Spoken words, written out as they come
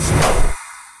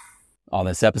On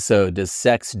this episode, does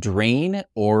sex drain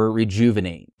or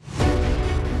rejuvenate?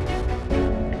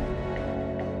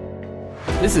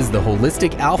 This is the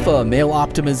Holistic Alpha Male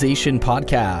Optimization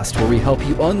Podcast, where we help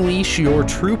you unleash your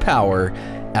true power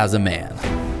as a man.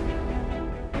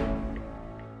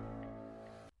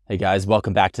 Hey guys,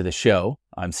 welcome back to the show.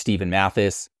 I'm Stephen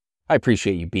Mathis. I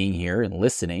appreciate you being here and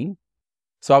listening.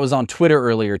 So I was on Twitter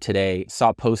earlier today, saw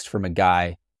a post from a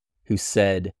guy who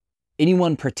said,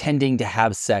 anyone pretending to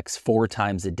have sex 4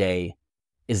 times a day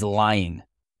is lying.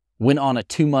 Went on a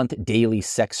 2-month daily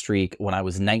sex streak when I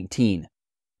was 19.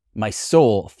 My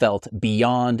soul felt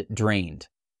beyond drained.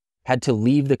 Had to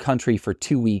leave the country for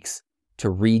 2 weeks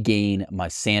to regain my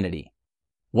sanity.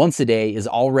 Once a day is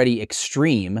already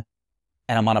extreme,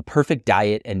 and I'm on a perfect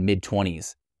diet and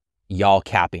mid-20s. Y'all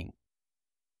capping.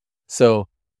 So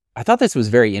I thought this was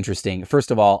very interesting.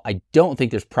 First of all, I don't think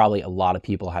there's probably a lot of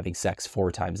people having sex 4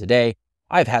 times a day.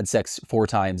 I've had sex 4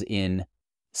 times in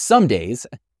some days,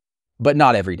 but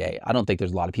not every day. I don't think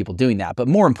there's a lot of people doing that. But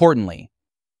more importantly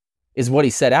is what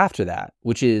he said after that,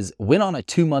 which is, went on a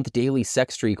 2-month daily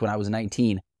sex streak when I was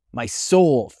 19. My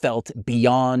soul felt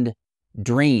beyond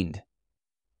drained.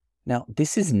 Now,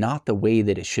 this is not the way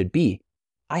that it should be.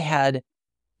 I had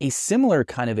a similar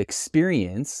kind of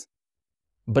experience,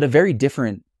 but a very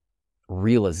different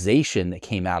realization that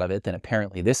came out of it than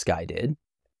apparently this guy did.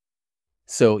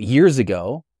 So years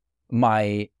ago, in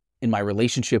my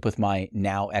relationship with my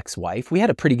now ex-wife, we had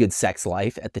a pretty good sex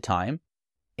life at the time,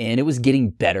 and it was getting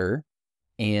better.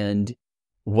 And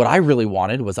what I really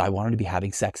wanted was I wanted to be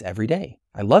having sex every day.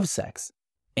 I love sex.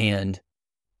 And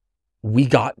we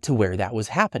got to where that was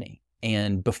happening.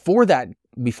 And before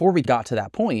we got to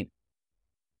that point,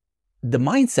 the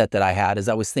mindset that I had is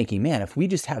I was thinking, man, if we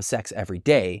just have sex every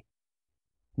day,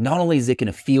 not only is it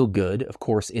going to feel good, of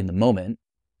course, in the moment,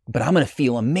 but I'm going to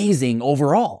feel amazing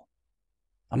overall.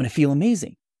 I'm going to feel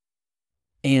amazing.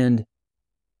 And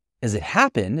as it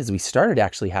happened, as we started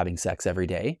actually having sex every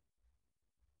day,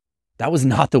 that was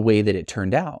not the way that it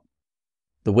turned out.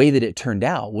 The way that it turned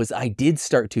out was I did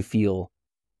start to feel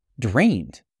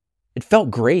drained. It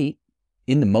felt great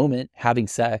in the moment having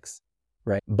sex,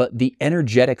 right? But the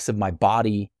energetics of my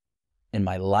body and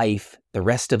my life, the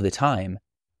rest of the time,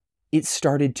 it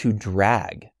started to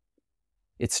drag.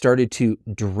 It started to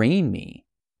drain me,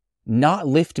 not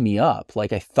lift me up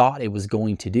like I thought it was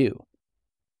going to do.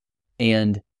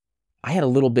 And I had a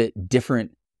little bit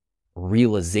different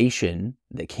realization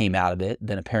that came out of it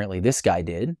than apparently this guy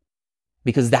did,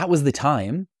 because that was the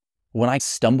time when I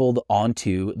stumbled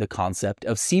onto the concept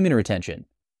of semen retention.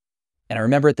 And I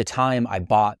remember at the time I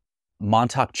bought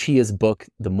Montauk Chia's book,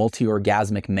 The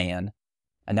Multi-Orgasmic Man,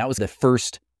 and that was the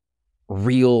first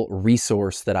real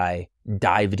resource that I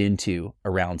dived into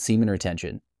around semen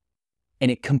retention.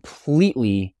 And it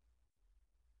completely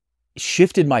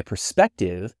shifted my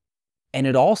perspective, and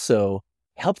it also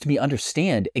helped me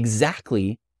understand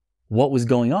exactly what was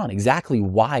going on, exactly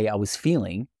why I was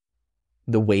feeling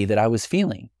the way that I was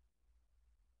feeling.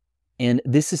 And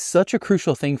this is such a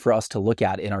crucial thing for us to look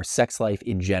at in our sex life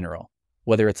in general,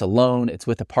 whether it's alone, it's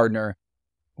with a partner,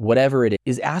 whatever it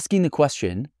is asking the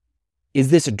question, is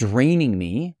this draining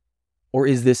me or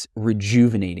is this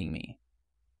rejuvenating me?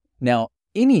 Now,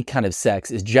 any kind of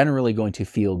sex is generally going to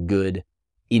feel good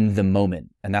in the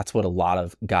moment. And that's what a lot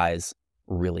of guys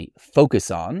really focus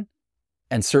on.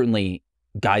 And certainly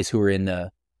guys who are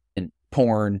in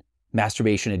porn,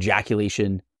 masturbation,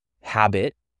 ejaculation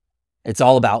habit, it's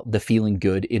all about the feeling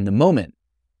good in the moment.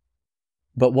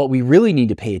 But what we really need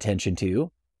to pay attention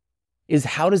to is,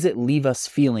 how does it leave us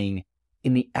feeling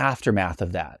in the aftermath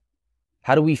of that?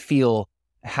 How do we feel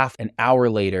half an hour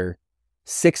later,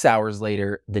 6 hours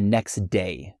later, the next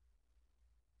day?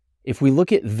 If we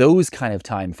look at those kind of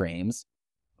time frames,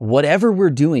 whatever we're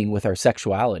doing with our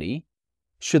sexuality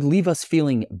should leave us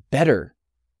feeling better.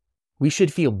 We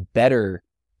should feel better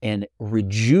and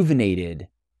rejuvenated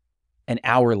an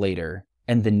hour later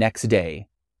and the next day,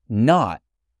 not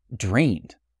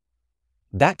drained.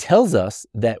 That tells us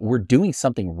that we're doing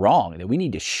something wrong, that we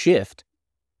need to shift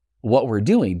what we're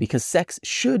doing, because sex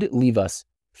should leave us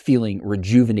feeling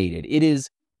rejuvenated. It is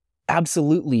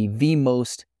absolutely the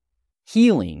most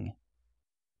healing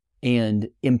and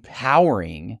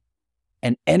empowering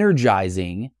and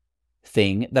energizing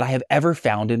thing that I have ever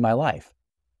found in my life,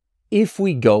 if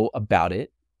we go about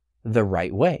it the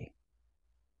right way.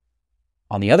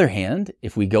 On the other hand,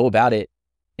 if we go about it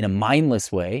in a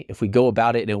mindless way, if we go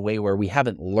about it in a way where we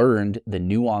haven't learned the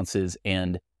nuances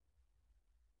and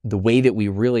the way that we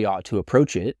really ought to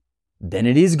approach it, then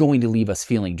it is going to leave us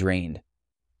feeling drained.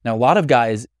 Now, a lot of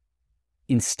guys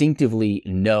instinctively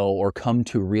know or come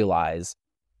to realize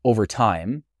over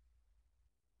time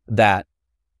that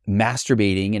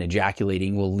masturbating and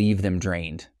ejaculating will leave them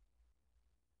drained.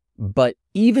 But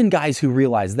even guys who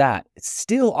realize that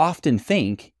still often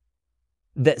think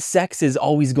that sex is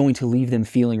always going to leave them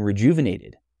feeling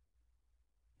rejuvenated.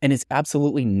 And it's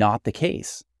absolutely not the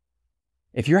case.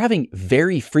 If you're having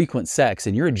very frequent sex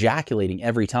and you're ejaculating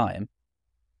every time,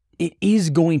 it is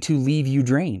going to leave you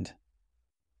drained.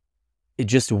 It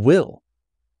just will.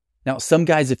 Now, some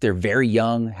guys, if they're very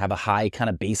young, have a high kind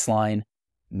of baseline,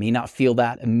 may not feel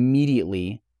that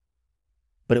immediately,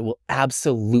 but it will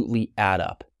absolutely add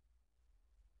up.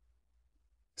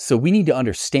 So we need to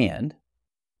understand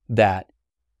that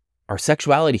our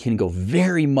sexuality can go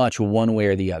very much one way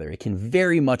or the other. It can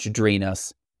very much drain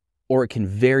us, or it can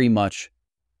very much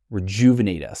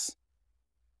rejuvenate us.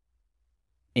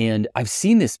 And I've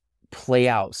seen this play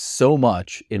out so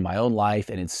much in my own life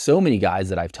and in so many guys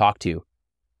that I've talked to,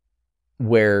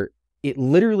 where it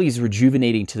literally is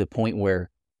rejuvenating to the point where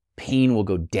pain will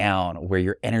go down, where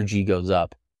your energy goes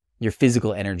up, your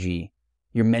physical energy,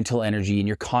 your mental energy, and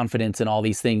your confidence and all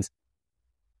these things,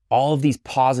 all of these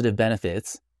positive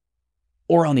benefits.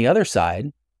 Or on the other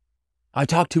side, I've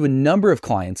talked to a number of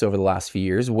clients over the last few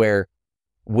years where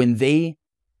when they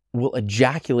will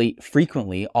ejaculate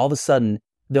frequently, all of a sudden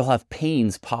they'll have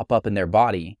pains pop up in their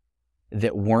body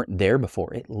that weren't there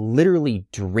before. It literally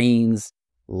drains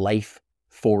life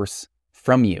force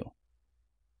from you.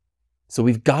 So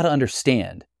we've got to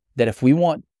understand that if we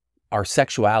want our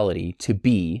sexuality to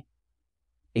be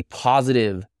a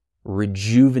positive,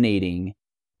 rejuvenating,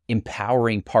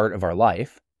 empowering part of our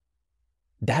life,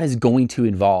 that is going to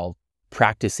involve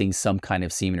practicing some kind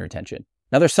of semen retention.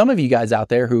 Now, there's some of you guys out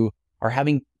there who are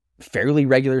having fairly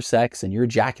regular sex and you're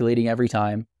ejaculating every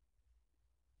time,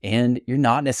 and you're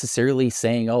not necessarily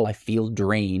saying, oh, I feel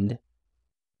drained.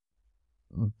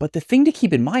 But the thing to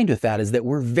keep in mind with that is that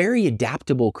we're very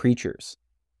adaptable creatures,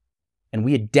 and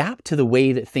we adapt to the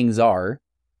way that things are,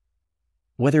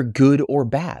 whether good or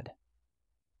bad.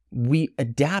 We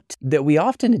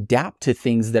often adapt to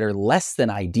things that are less than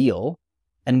ideal,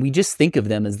 and we just think of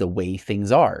them as the way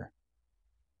things are.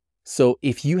 So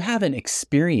if you haven't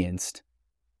experienced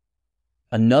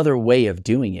another way of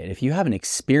doing it, if you haven't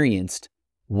experienced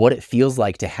what it feels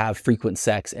like to have frequent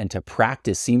sex and to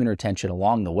practice semen retention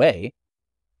along the way,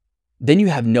 then you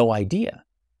have no idea.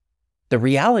 The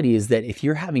reality is that if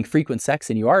you're having frequent sex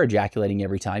and you are ejaculating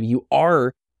every time, you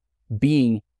are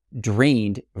being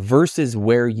drained versus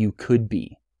where you could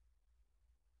be.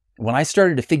 When I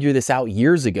started to figure this out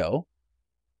years ago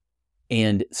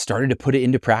and started to put it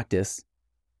into practice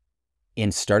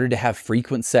and started to have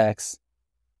frequent sex,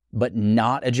 but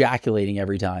not ejaculating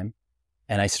every time,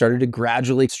 and I started to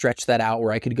gradually stretch that out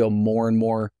where I could go more and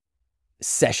more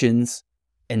sessions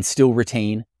and still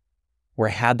retain, where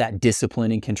I had that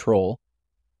discipline and control,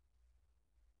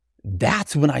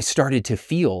 that's when I started to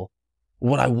feel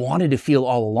what I wanted to feel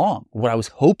all along, what I was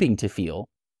hoping to feel,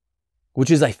 which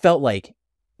is I felt like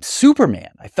Superman.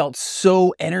 I felt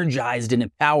so energized and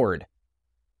empowered.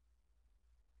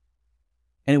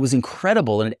 And it was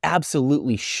incredible, and it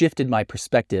absolutely shifted my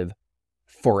perspective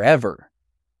forever.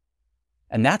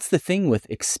 And that's the thing with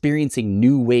experiencing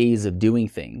new ways of doing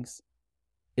things,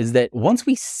 is that once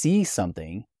we see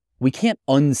something, we can't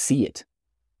unsee it.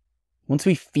 Once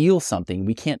we feel something,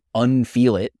 we can't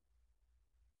unfeel it.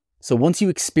 So once you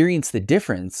experience the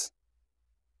difference,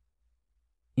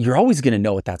 you're always going to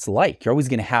know what that's like. You're always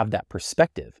going to have that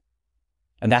perspective.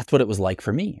 And that's what it was like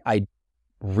for me. I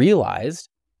realized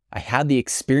I had the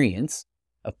experience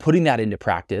of putting that into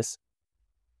practice,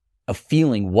 of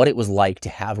feeling what it was like to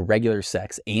have regular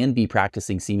sex and be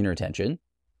practicing semen retention.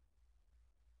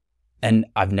 And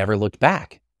I've never looked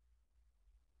back.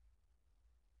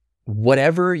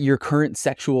 Whatever your current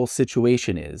sexual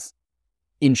situation is,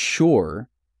 ensure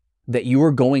that you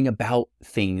are going about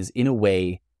things in a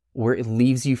way where it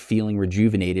leaves you feeling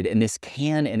rejuvenated. And this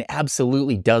can and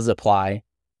absolutely does apply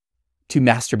to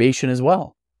masturbation as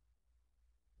well.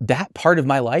 That part of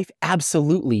my life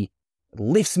absolutely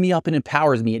lifts me up and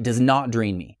empowers me. It does not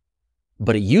drain me,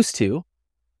 but it used to.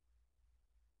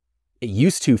 It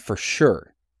used to for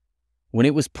sure. When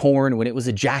it was porn, when it was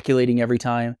ejaculating every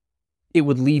time, it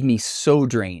would leave me so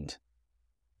drained.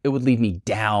 It would leave me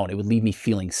down. It would leave me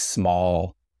feeling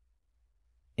small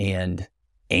and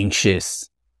anxious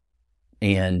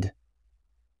and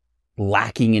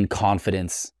lacking in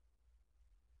confidence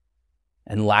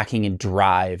and lacking in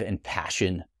drive and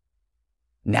passion.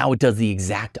 Now it does the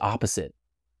exact opposite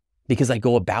because I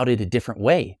go about it a different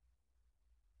way.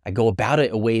 I go about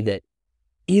it a way that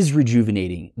is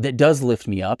rejuvenating, that does lift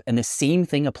me up, and the same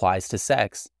thing applies to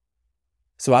sex.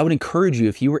 So I would encourage you,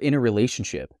 if you were in a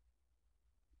relationship,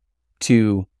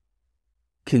 to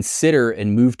consider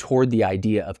and move toward the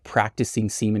idea of practicing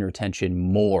semen retention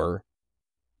more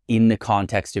in the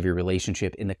context of your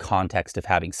relationship, in the context of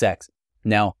having sex.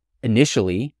 Now,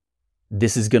 initially,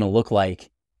 this is going to look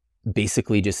like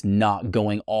basically just not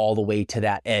going all the way to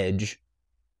that edge.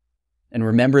 And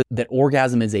remember that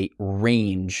orgasm is a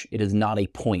range. It is not a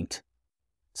point.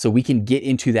 So we can get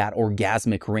into that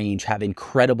orgasmic range, have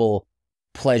incredible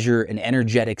pleasure and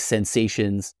energetic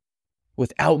sensations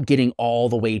without getting all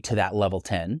the way to that level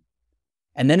 10.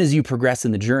 And then as you progress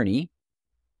in the journey,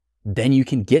 then you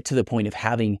can get to the point of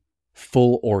having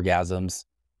full orgasms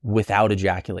without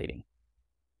ejaculating.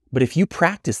 But if you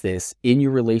practice this in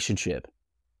your relationship,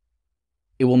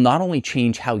 it will not only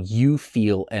change how you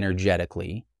feel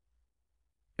energetically,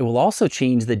 it will also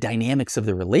change the dynamics of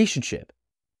the relationship.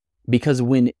 Because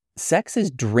when sex is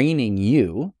draining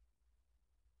you,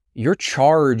 your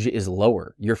charge is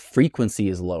lower, your frequency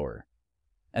is lower,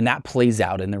 and that plays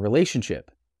out in the relationship.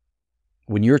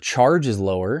 When your charge is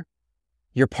lower,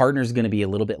 your partner's going to be a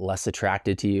little bit less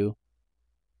attracted to you.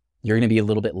 You're going to be a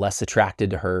little bit less attracted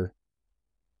to her.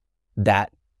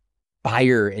 That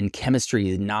fire and chemistry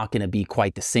is not going to be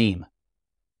quite the same.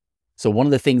 So one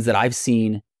of the things that I've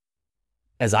seen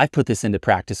as I've put this into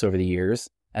practice over the years,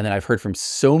 and then I've heard from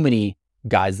so many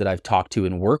guys that I've talked to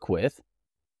and work with,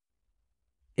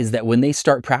 is that when they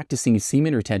start practicing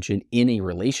semen retention in a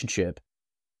relationship,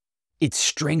 it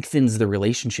strengthens the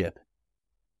relationship.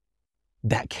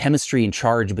 That chemistry and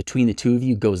charge between the two of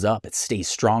you goes up. It stays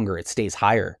stronger. It stays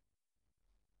higher.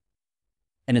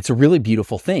 And it's a really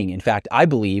beautiful thing. In fact, I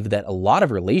believe that a lot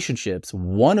of relationships,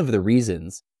 one of the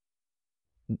reasons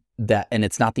that, and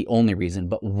it's not the only reason,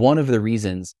 but one of the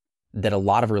reasons that a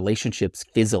lot of relationships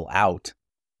fizzle out,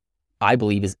 I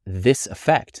believe, is this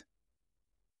effect.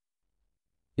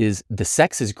 Is the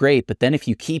sex is great, but then if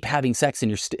you keep having sex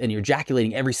and you're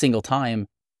ejaculating every single time,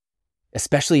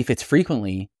 especially if it's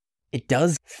frequently, it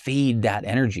does fade that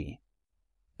energy.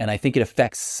 And I think it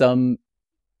affects some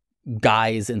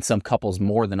guys and some couples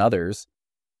more than others,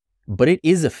 but it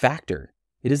is a factor.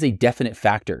 It is a definite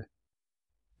factor.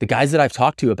 The guys that I've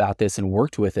talked to about this and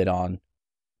worked with it on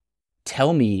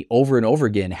tell me over and over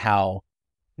again how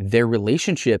their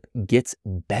relationship gets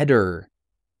better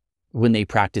when they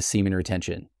practice semen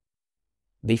retention.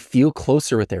 They feel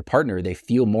closer with their partner. They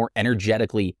feel more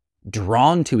energetically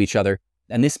drawn to each other.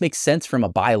 And this makes sense from a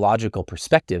biological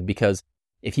perspective, because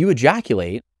if you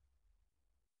ejaculate,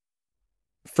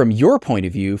 from your point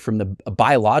of view, from the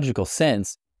biological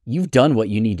sense, you've done what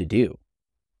you need to do.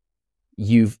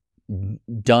 You've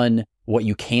done what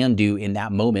you can do in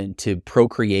that moment to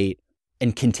procreate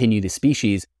and continue the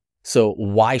species. So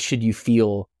why should you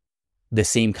feel the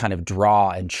same kind of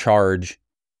draw and charge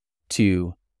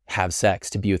to have sex,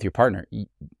 to be with your partner?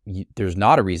 There's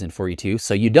not a reason for you to,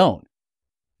 so you don't.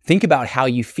 Think about how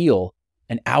you feel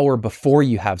an hour before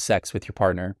you have sex with your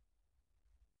partner,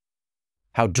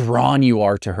 how drawn you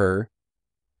are to her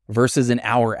versus an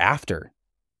hour after.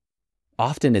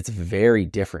 Often it's very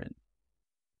different.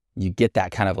 You get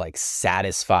that kind of like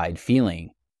satisfied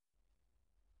feeling.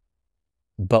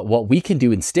 But what we can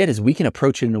do instead is we can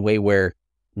approach it in a way where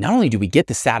not only do we get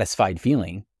the satisfied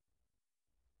feeling,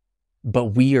 but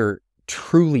we are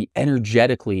truly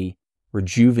energetically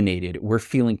rejuvenated. We're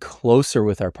feeling closer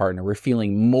with our partner. We're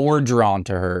feeling more drawn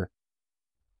to her.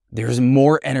 There's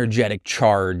more energetic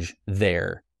charge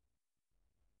there.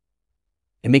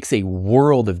 It makes a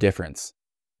world of difference.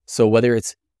 So whether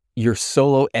it's your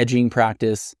solo edging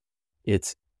practice,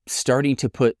 it's starting to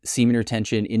put semen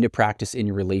retention into practice in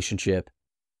your relationship,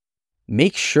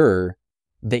 make sure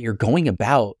that you're going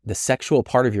about the sexual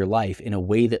part of your life in a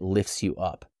way that lifts you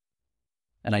up.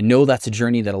 And I know that's a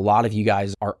journey that a lot of you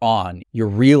guys are on. You're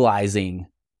realizing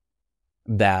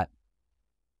that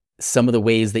some of the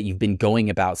ways that you've been going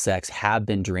about sex have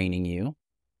been draining you.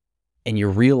 And you're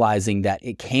realizing that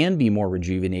it can be more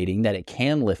rejuvenating, that it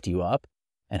can lift you up.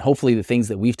 And hopefully the things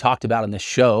that we've talked about in this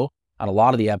show, on a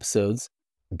lot of the episodes,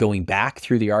 going back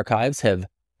through the archives, have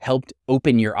helped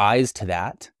open your eyes to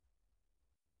that.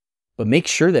 But make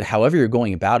sure that however you're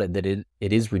going about it, that it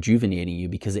is rejuvenating you,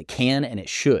 because it can and it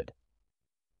should.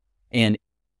 And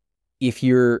if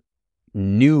you're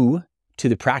new to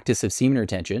the practice of semen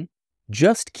retention,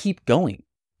 just keep going.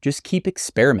 Just keep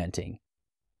experimenting.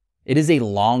 It is a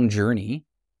long journey,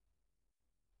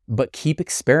 but keep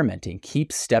experimenting.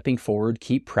 Keep stepping forward.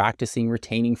 Keep practicing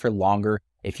retaining for longer.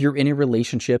 If you're in a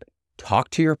relationship, talk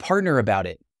to your partner about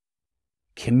it.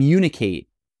 Communicate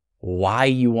why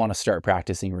you want to start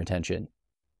practicing retention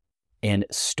and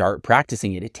start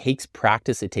practicing it. It takes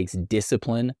practice. It takes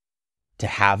discipline to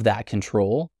have that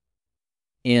control.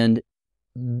 And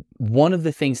one of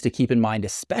the things to keep in mind,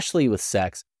 especially with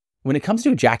sex, when it comes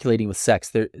to ejaculating with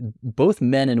sex, both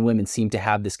men and women seem to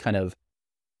have this kind of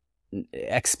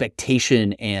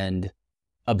expectation and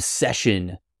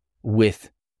obsession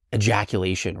with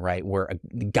ejaculation, right? Where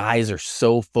guys are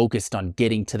so focused on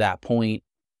getting to that point,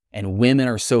 and women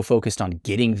are so focused on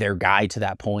getting their guy to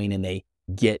that point, and they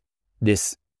get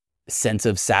this sense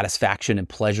of satisfaction and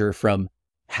pleasure from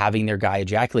having their guy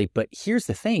ejaculate. But here's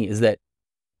the thing, is that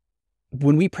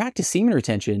when we practice semen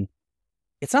retention,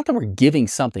 it's not that we're giving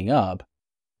something up.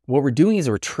 What we're doing is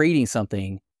we're trading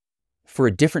something for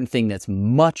a different thing that's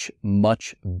much,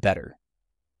 much better.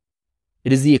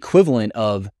 It is the equivalent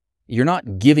of, you're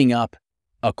not giving up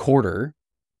a quarter,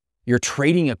 you're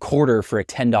trading a quarter for a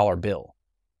 $10 bill.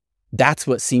 That's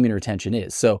what semen retention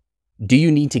is. So do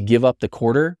you need to give up the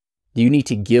quarter? Do you need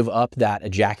to give up that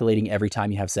ejaculating every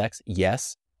time you have sex?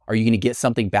 Yes. Are you going to get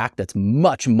something back that's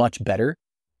much, much better,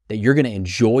 that you're going to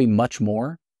enjoy much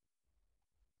more,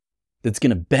 that's going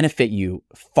to benefit you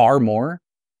far more?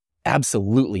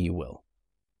 Absolutely you will.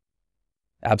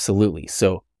 Absolutely.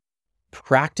 So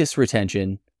practice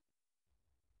retention.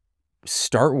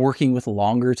 Start working with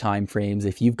longer time frames.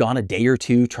 If you've gone a day or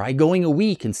two, try going a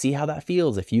week and see how that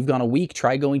feels. If you've gone a week,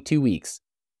 try going 2 weeks.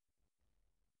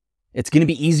 It's going to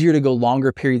be easier to go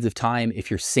longer periods of time if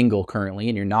you're single currently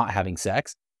and you're not having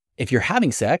sex. If you're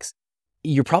having sex,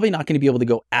 you're probably not going to be able to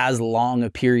go as long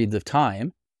of periods of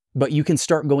time, but you can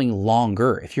start going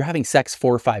longer. If you're having sex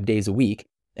 4 or 5 days a week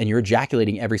and you're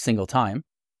ejaculating every single time,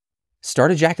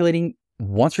 start ejaculating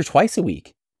once or twice a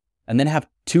week, and then have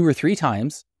 2 or 3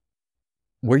 times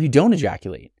where you don't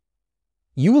ejaculate.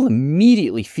 You will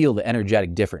immediately feel the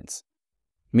energetic difference.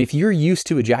 I mean, if you're used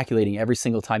to ejaculating every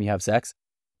single time you have sex,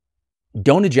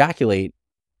 don't ejaculate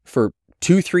for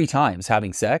 2-3 times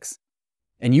having sex,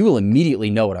 and you will immediately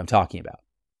know what I'm talking about.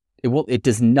 It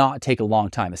does not take a long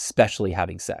time, especially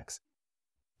having sex.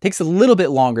 It takes a little bit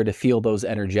longer to feel those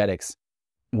energetics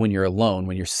when you're alone,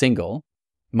 when you're single.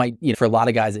 For a lot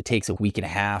of guys, it takes a week and a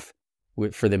half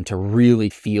for them to really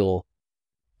feel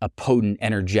a potent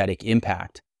energetic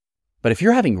impact. But if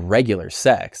you're having regular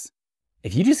sex,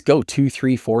 if you just go 2,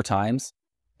 3, 4 times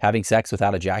having sex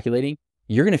without ejaculating,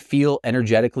 you're going to feel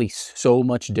energetically so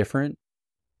much different.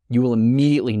 You will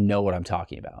immediately know what I'm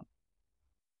talking about.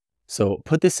 So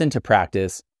put this into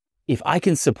practice. If I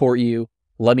can support you,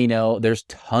 let me know. There's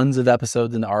tons of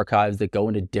episodes in the archives that go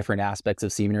into different aspects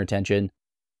of semen retention,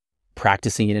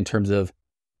 practicing it in terms of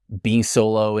being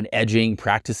solo and edging,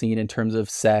 practicing it in terms of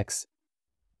sex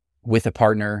with a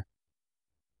partner.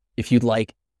 If you'd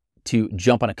like to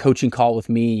jump on a coaching call with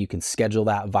me, you can schedule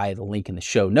that via the link in the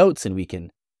show notes, and we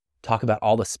can talk about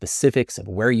all the specifics of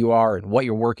where you are and what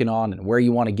you're working on and where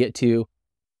you want to get to.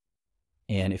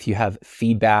 And if you have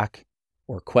feedback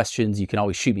or questions, you can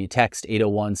always shoot me a text,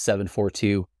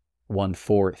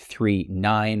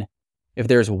 801-742-1439. If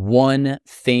there's one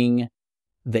thing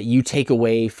that you take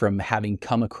away from having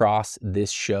come across this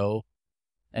show,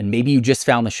 and maybe you just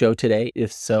found the show today,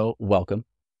 if so, welcome.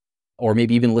 Or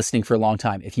maybe you've been listening for a long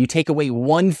time. If you take away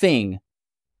one thing,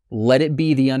 let it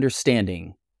be the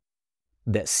understanding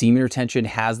that semen retention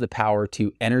has the power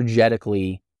to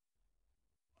energetically,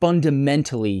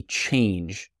 fundamentally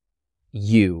change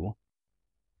you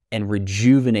and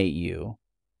rejuvenate you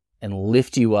and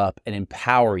lift you up and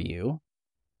empower you,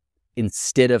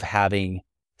 instead of having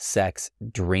sex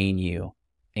drain you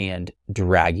and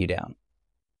drag you down.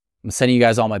 I'm sending you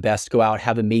guys all my best. Go out,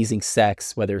 have amazing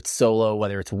sex, whether it's solo,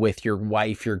 whether it's with your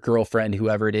wife, your girlfriend,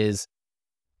 whoever it is.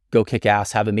 Go kick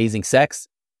ass, have amazing sex,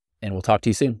 and we'll talk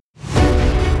to you soon.